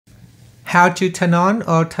how to turn on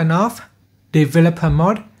or turn off developer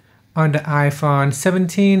mode on the iPhone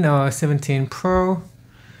 17 or 17 Pro.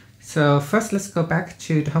 So first let's go back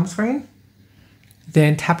to the home screen,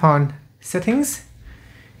 then tap on settings.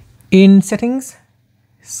 In settings,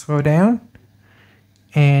 scroll down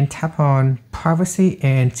and tap on privacy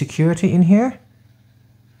and security in here.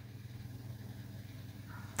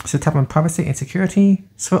 So tap on privacy and security,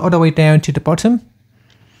 scroll all the way down to the bottom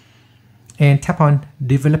and tap on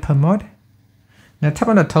developer mode. Now tap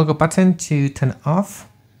on the toggle button to turn off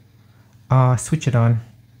or switch it on.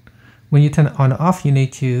 When you turn it on or off, you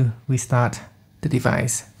need to restart the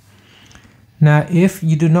device. Now if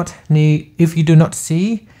you do not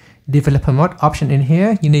see developer mode option in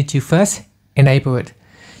here, you need to first enable it.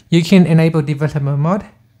 You can enable developer mode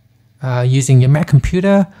using your Mac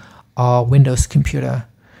computer or Windows computer.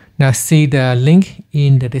 Now see the link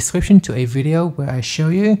in the description to a video where I show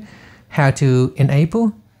you how to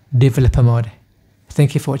enable developer mode.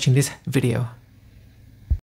 Thank you for watching this video.